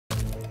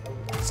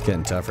It's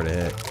getting tougher to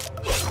hit.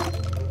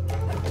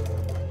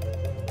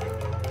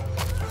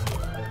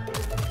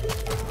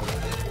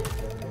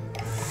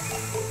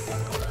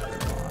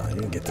 Come on,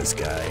 you can get this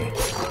guy.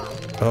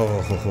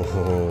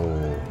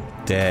 Oh,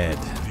 dead.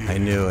 I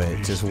knew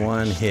it. Just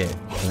one hit,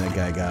 and that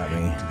guy got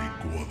me.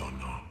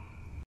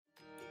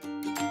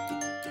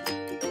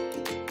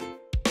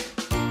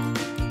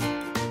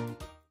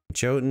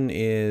 Jotun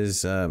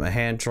is a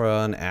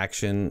hand-drawn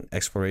action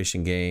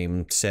exploration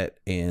game set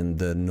in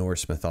the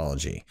Norse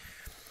mythology.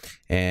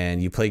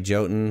 And you play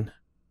Jotun,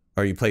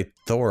 or you play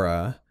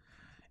Thora,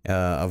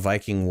 a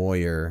Viking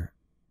warrior,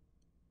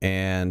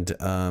 and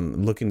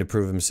looking to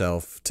prove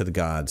himself to the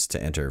gods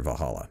to enter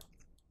Valhalla.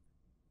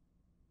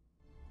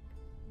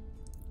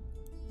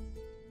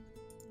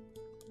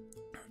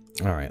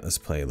 Alright, let's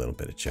play a little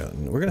bit of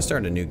Jotun. We're going to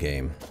start a new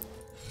game,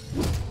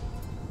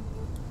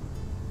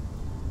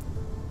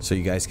 so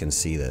you guys can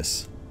see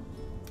this.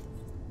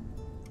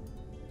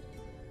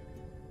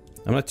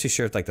 I'm not too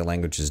sure if like the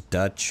language is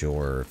Dutch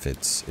or if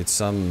it's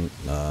some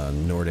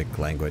Nordic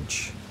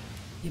language.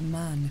 Ég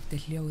man eftir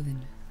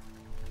hljóðinu,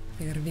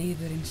 þegar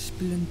viðurinn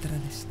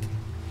splundraðist,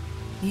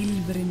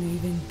 ýlfrinu í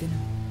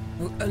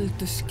vindinum og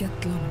öldu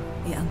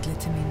skellunum í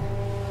andliti mínu.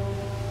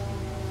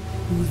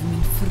 Húð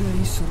mín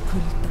fraus úr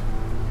kulda,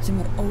 sem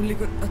var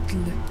ólíkur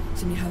öllu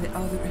sem ég hafði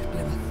áður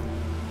upplifað,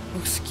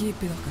 og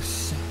skipið okkar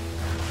sökk.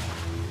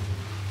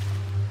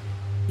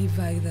 Í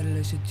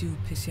vægðarlausu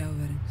djúpi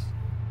sjávarins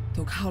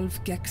tók hálf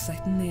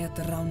gegnsætt net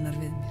ránar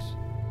við mér.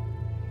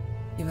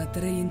 Ég var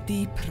dregin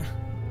dýpra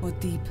og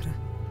dýpra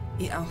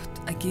í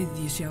átt að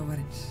gyðju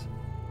sjávarins.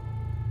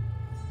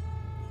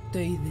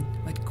 Dauðinn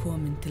var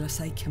kominn til að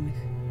sækja mig.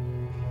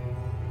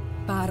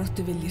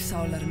 Baráttu vilji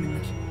sálar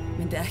minnar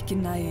myndi ekki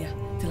nægja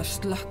til að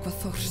slökkva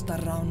þorsta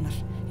ránar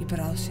í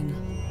bráð sína.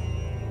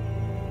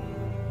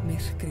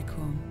 Myrkri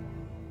kom,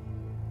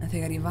 en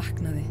þegar ég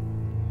vaknaði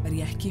var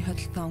ég ekki í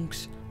höll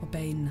þangs og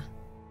beina,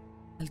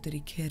 heldur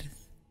í kyrrð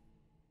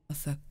og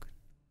þögn.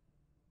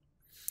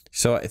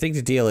 So I think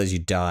the deal is you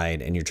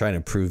died and you're trying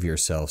to prove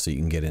yourself so you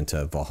can get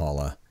into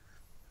Valhalla.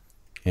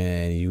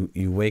 And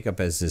you wake up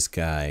as this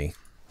guy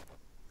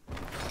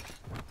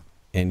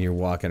and you're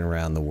walking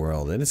around the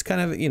world. And it's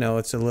kind of, you know,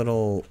 it's a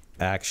little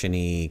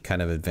action-y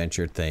kind of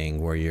adventure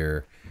thing where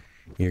you're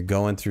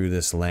going through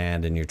this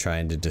land and you're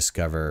trying to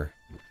discover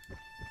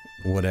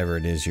whatever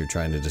it is you're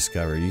trying to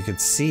discover. You can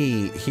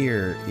see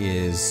here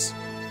is,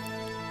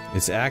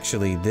 it's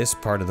actually this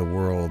part of the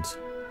world.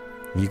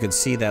 You can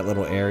see that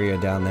little area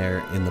down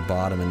there in the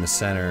bottom in the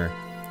center.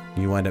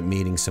 You wind up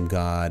meeting some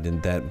god, and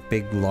that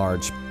big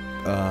large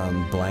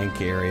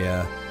blank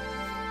area,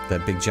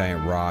 that big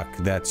giant rock,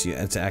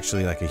 it's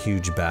actually like a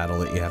huge battle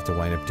that you have to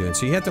wind up doing.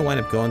 So you have to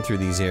wind up going through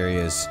these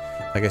areas.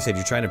 Like I said,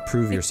 you're trying to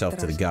prove yourself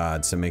to the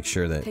gods to make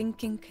sure that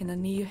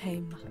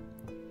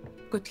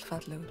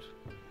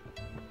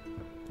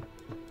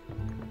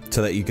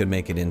so that you can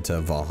make it into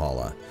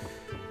Valhalla.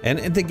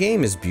 And the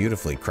game is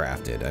beautifully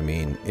crafted. I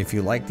mean, if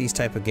you like these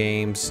type of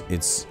games,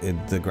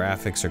 the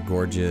graphics are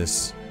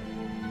gorgeous.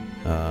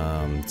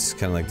 It's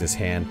kind of like this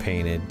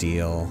hand-painted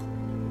deal.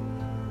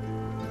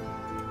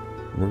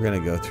 We're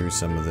gonna go through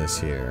some of this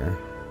here.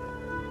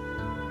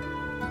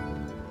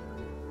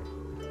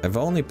 I've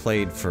only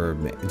played for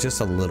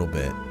just a little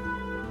bit.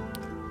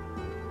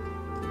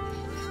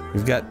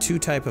 We've got two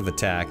type of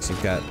attacks.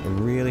 You've got a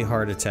really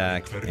hard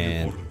attack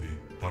and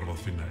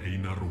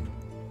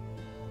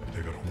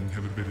Þegar hún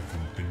hefur verið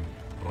fundin,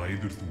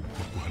 ræður þú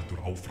hvort þú heldur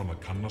áfram að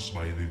kanna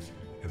svæðið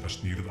eða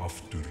snýrð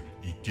aftur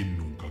í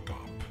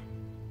ginnungagap.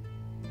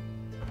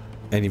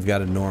 And you've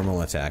got a normal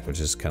attack, which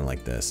is kind of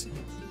like this.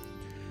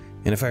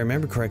 And if I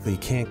remember correctly, you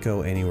can't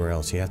go anywhere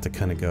else. You have to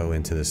kind of go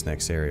into this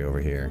next area over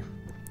here.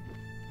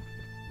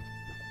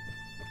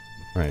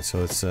 Alright,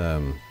 so it's,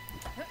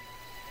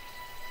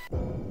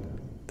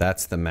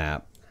 that's the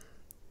map.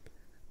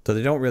 So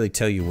they don't really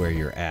tell you where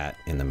you're at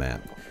in the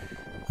map.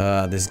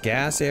 This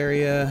gas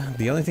area,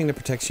 the only thing that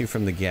protects you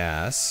from the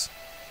gas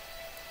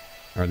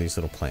are these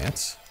little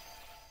plants,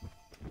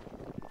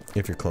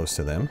 if you're close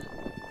to them.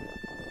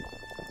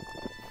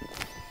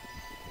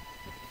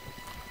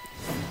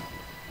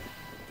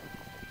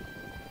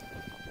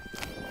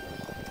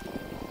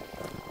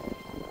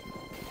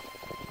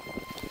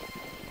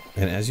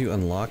 And as you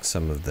unlock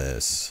some of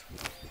this,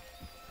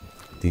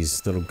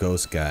 these little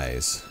ghost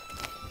guys,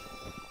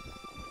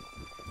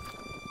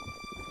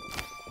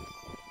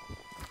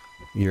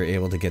 you're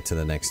able to get to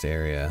the next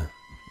area.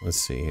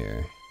 Let's see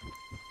here.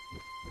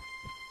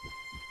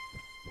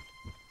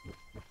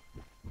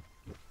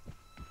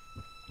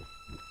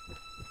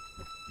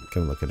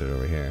 Come look at it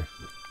over here.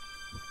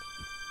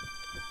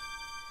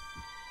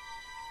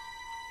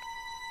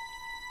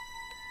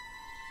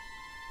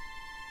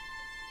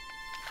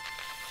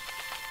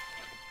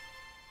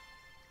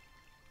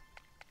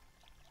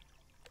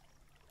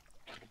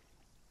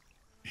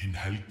 Hinn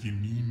helgi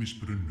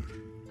mýmisbrunnur,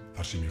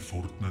 þar sem ég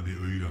fórnaði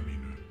auga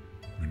mínu,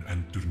 mun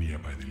endurnýja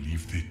bæði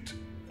líf þitt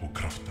og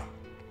krafta.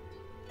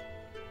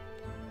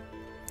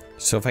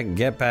 So if I can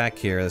get back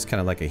here, that's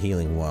kind of like a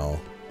healing well.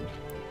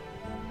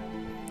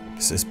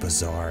 This is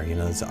bizarre, you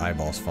know, these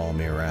eyeballs follow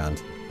me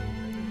around.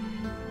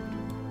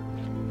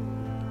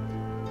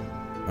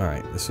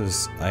 Alright, this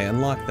was... I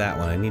unlocked that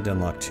one. I need to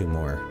unlock 2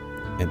 more.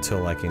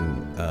 Until I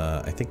can,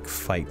 I think,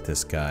 fight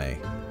this guy.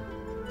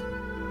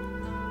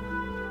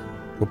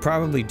 We'll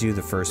probably do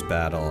the first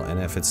battle, and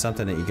if it's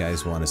something that you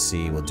guys want to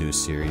see, we'll do a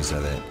series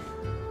of it.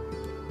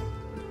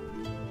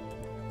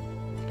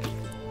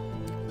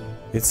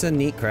 It's a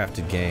neat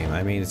crafted game.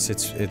 I mean,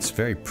 it's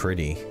very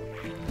pretty.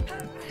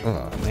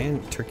 Oh man,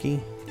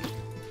 turkey.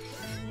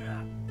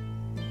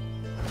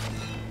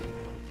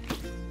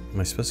 Am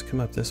I supposed to come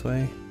up this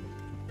way?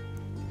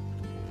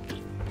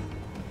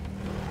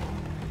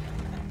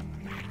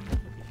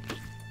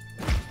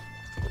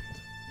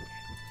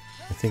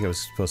 I think I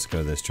was supposed to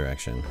go this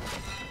direction.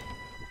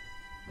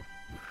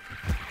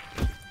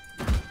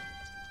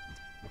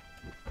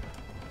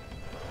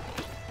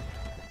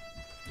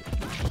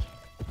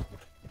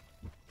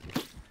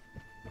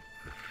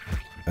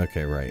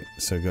 Okay, right.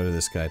 So go to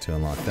this guy to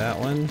unlock that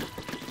one.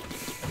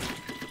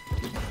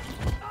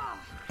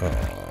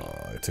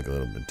 Oh, I took a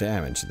little bit of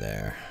damage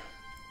there.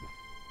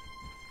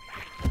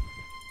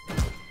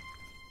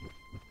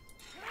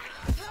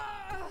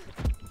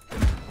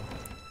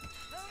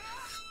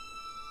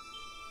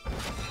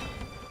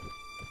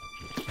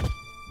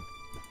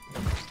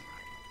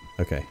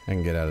 Okay, I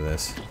can get out of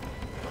this.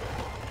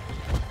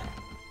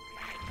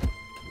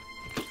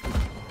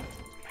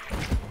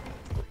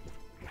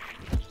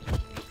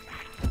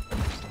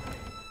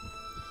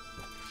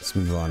 Let's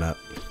move on up.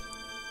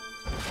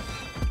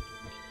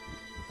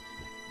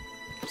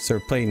 So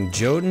we're playing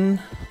Jotun.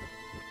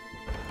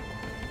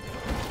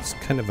 It's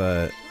kind of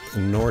a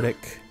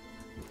Nordic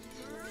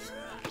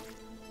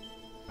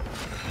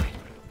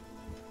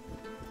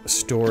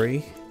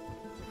story.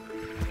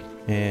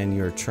 And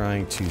you're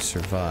trying to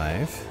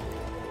survive.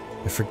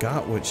 I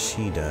forgot what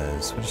she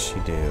does. What does she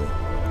do?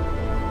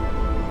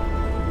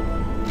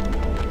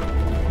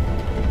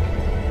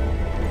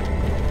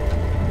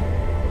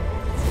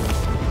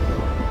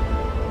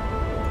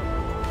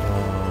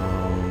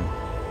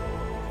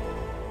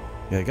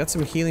 Yeah, I got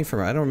some healing from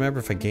her. I don't remember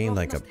if I gained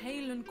like a...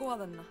 Heilun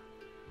goðanna.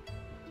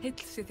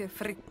 Heilsi þér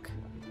frigg,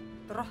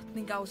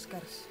 drottning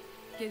Ásgars,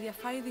 gyðja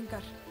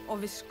fæðingar og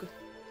visku.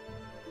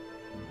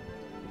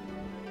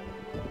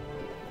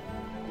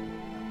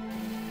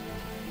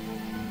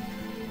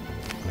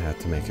 I have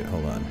to make it,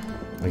 hold on.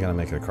 I gotta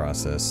make it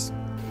across this.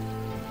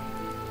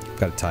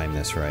 Gotta time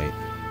this right.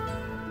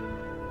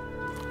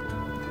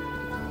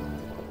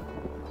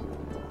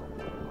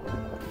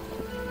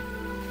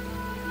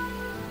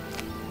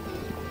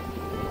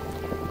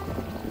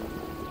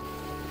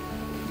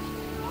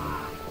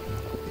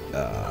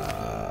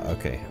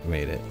 Okay,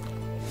 made it.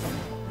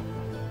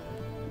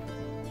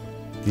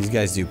 These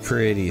guys do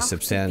pretty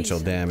substantial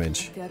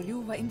damage.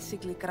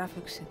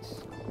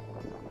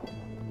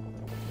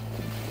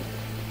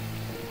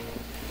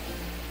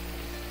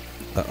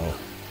 Uh-oh.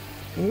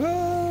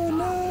 Oh,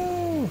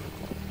 no!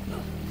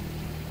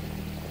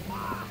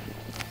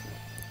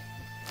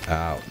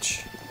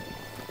 Ouch.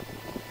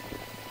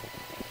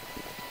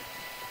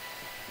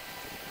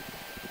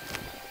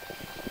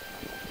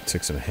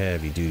 Took some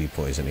heavy-duty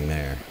poisoning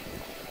there.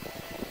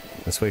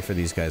 Let's wait for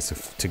these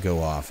guys to go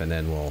off, and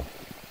then we'll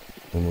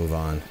move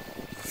on.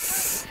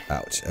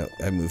 Ouch. Oh,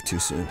 I moved too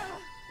soon.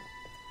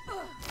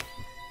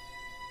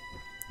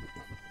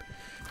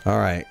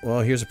 Alright,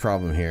 well, here's a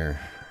problem here.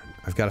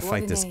 I've got to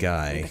fight this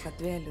guy.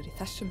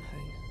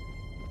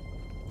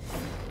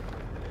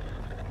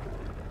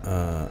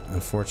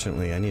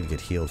 Unfortunately, I need to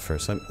get healed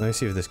first. Let me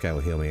see if this guy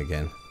will heal me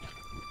again.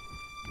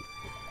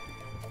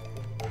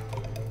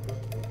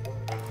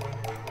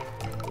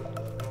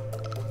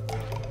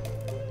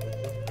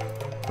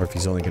 Or if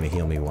he's only going to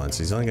heal me once.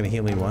 He's only going to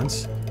heal me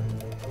once?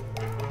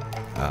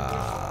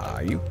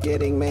 Are you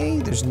kidding me?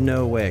 There's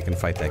no way I can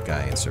fight that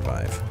guy and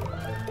survive.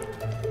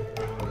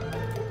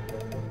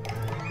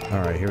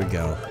 Alright, here we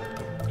go.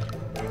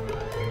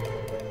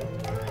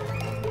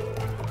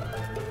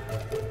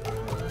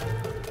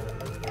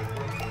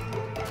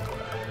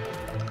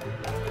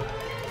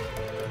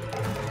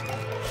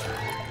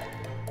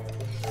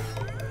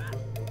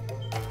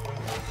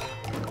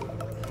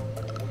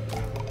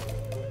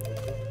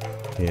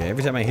 Yeah,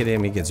 every time I hit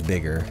him, he gets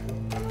bigger.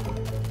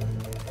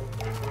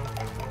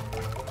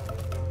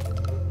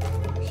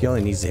 He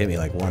only needs to hit me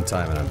like one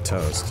time and I'm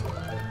toast.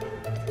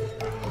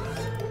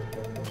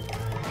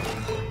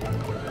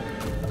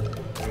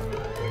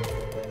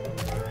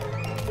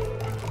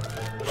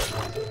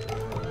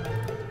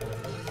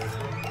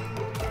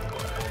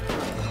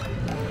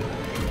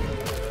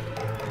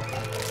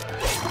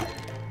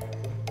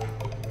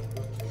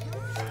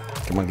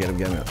 Come on, get him,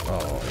 get him.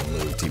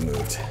 Oh, he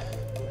moved.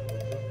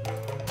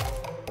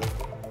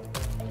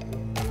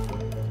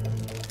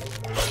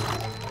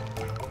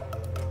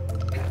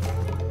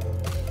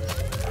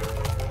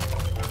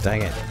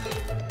 Dang it.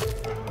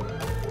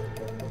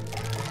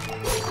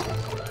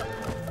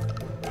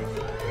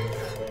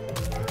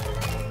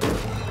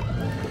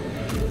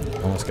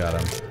 Almost got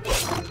him.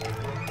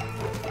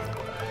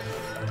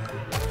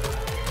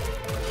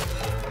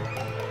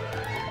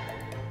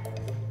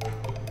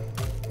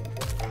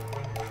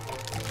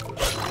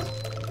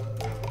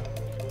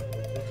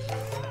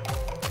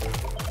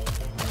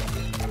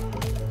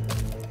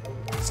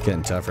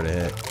 getting tougher to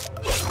hit.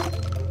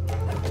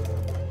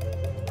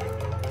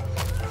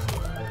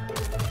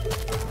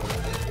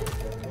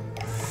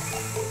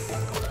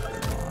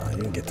 Come on,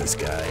 you can get this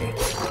guy.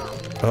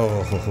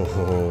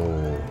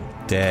 Oh,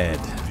 dead.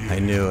 I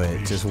knew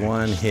it. Just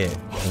one hit,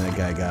 and that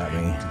guy got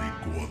me.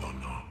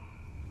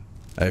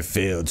 I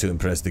failed to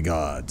impress the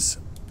gods.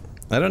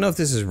 I don't know if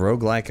this is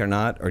roguelike or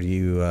not, or do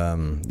you,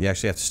 you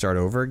actually have to start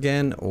over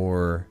again,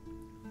 or...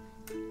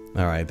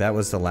 Alright, that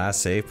was the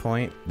last save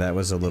point. That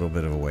was a little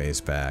bit of a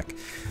ways back.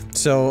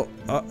 So,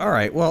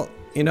 alright, well,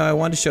 you know, I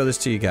wanted to show this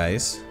to you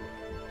guys.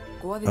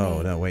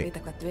 Oh, no, wait.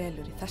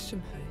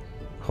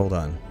 Hold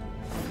on.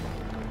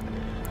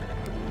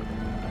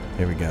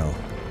 Here we go.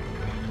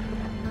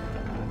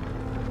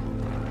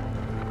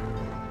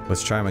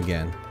 Let's try him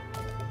again.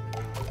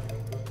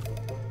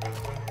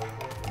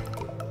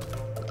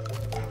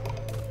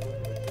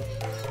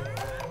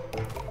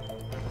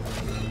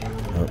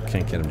 Oh,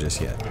 can't get him just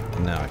yet.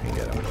 Now I can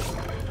get him.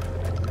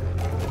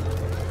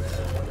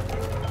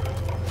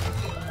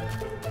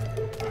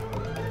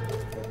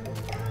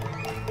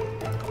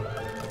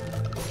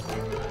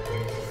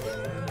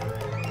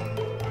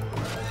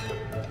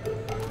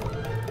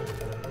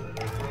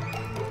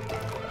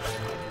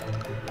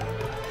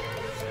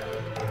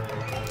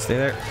 Stay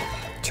there,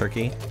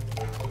 turkey.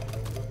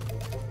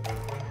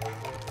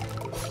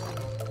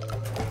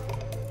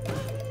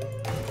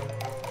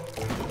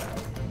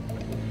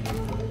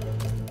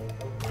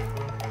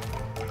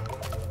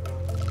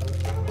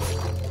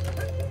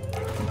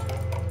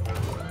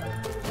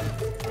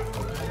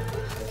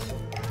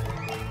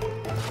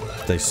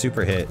 They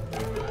super hit.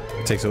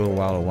 It takes a little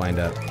while to wind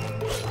up.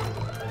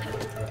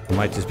 I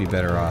might just be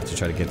better off to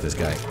try to get this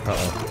guy.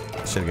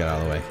 Uh-oh. Should've got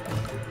out of the way.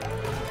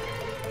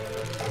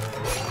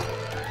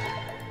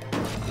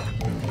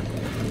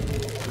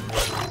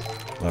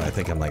 Oh, I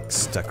think I'm like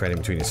stuck right in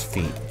between his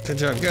feet. Good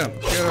job, get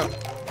up, get up.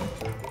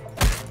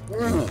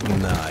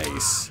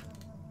 Nice.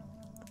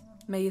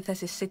 Megi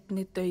þessi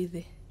seinni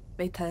dauði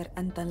veita þér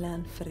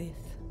endanlegan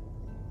frið.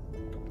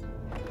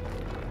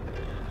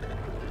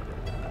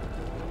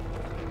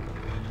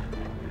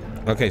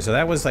 Okay, so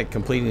that was like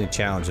completing the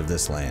challenge of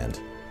this land.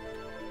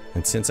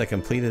 And since I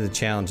completed the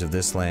challenge of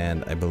this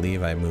land, I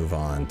believe I move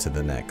on to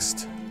the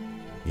next.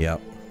 Yep.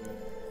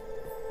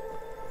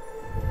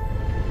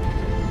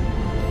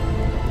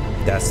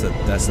 That's the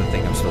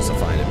thing I'm supposed to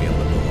find to be able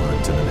to move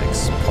on to the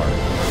next part.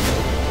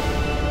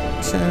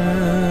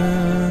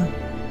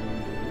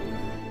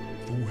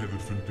 Þú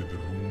hefur fundið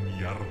rún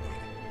jarðar,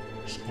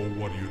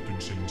 skógar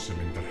Jötunsinn sem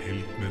myndar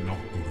heild með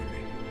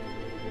náttúrunni.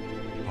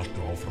 Haltu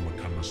áfram að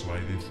kanna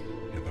svæðið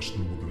eða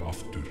snúðu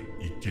aftur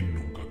í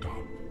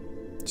Ginnungagap.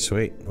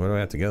 Sweet. Where do I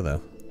have to go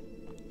though?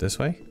 This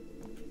way?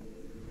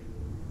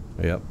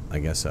 Yep, I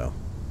guess so.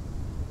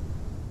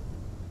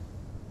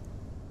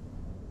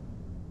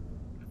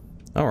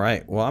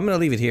 Alright, well I'm gonna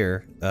leave it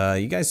here.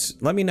 You guys,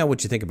 let me know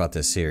what you think about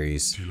this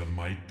series. Til að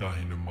mæta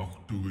hinum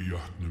máttugu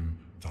jötnum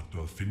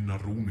þarftu að finna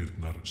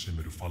rúnirnar sem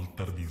eru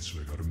faldar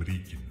víðsvegar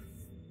ríkin.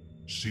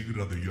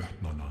 Sigraðu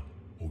jötnana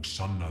og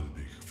sannaðu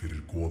þig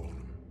fyrir goðunum.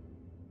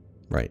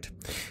 Right.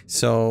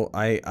 So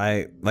I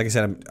like I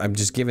said, I'm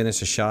just giving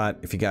this a shot.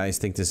 If you guys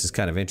think this is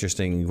kind of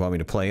interesting, you want me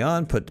to play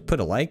on, put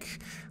a like,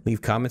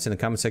 leave comments in the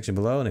comment section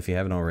below, and if you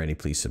haven't already,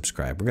 please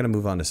subscribe. We're gonna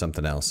move on to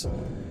something else.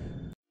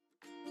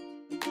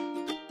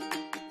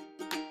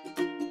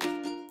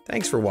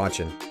 Thanks for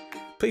watching.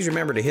 Please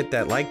remember to hit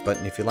that like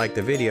button if you liked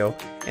the video,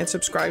 and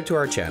subscribe to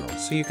our channel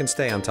so you can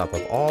stay on top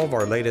of all of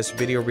our latest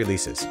video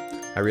releases.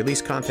 I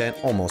release content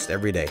almost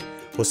every day.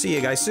 We'll see you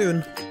guys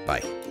soon.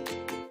 Bye.